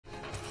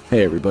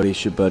Hey everybody,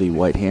 it's your buddy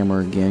White Hammer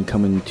again,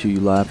 coming to you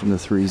live from the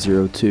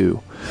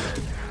 302.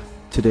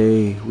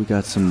 Today we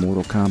got some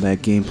Mortal Kombat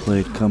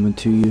gameplay coming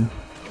to you.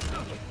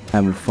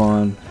 Having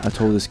fun. I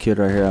told this kid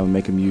right here I would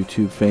make him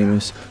YouTube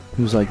famous.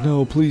 He was like,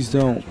 no please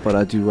don't, but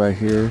I do right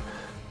here.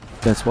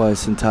 That's why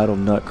it's entitled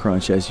Nut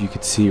Crunch, as you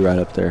can see right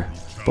up there.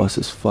 Bust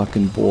his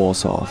fucking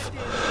balls off.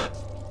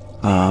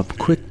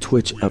 Quick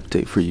Twitch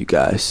update for you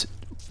guys.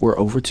 We're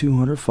over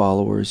 200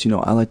 followers. You know,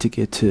 I like to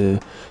get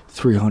to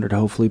 300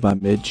 hopefully by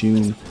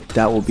mid-June.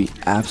 That will be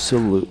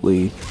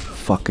absolutely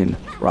fucking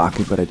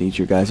rocking, but I need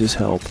your guys'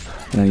 help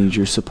and I need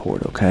your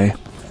support, okay?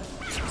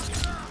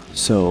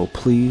 So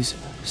please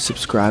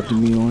subscribe to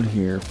me on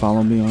here.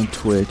 Follow me on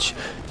Twitch.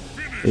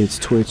 It's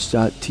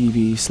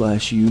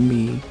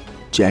twitch.tv/YouMe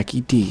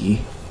Jackie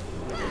D.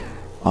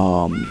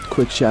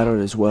 Quick shout out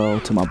as well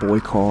to my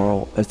boy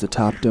Carl as the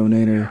top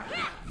donator.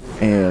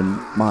 And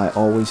my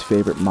always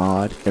favorite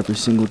mod every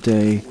single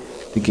day,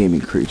 the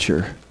Gaming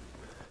Creature.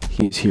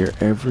 He's here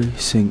every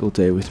single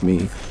day with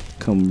me,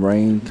 come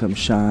rain, come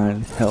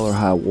shine, hell or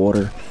high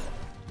water,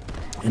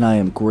 and I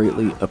am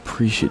greatly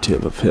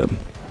appreciative of him.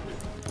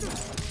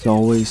 As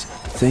always,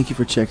 thank you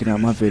for checking out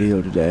my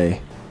video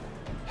today.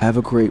 Have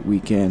a great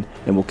weekend,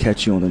 and we'll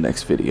catch you on the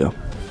next video.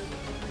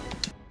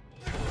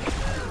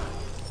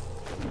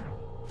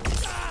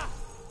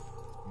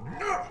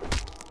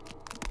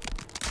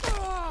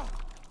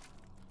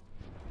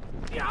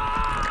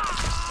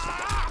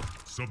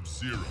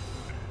 Sub-Zero.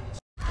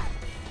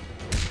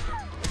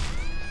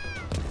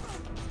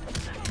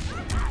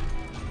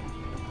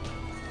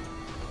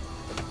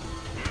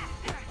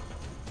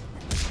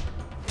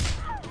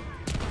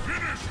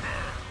 Finish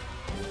her.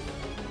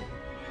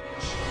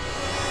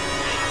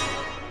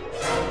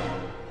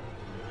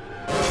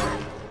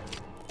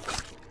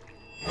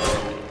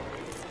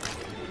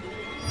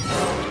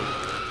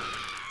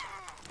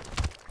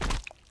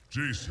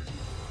 Jason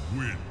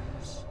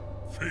wins.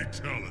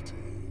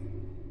 Fatality.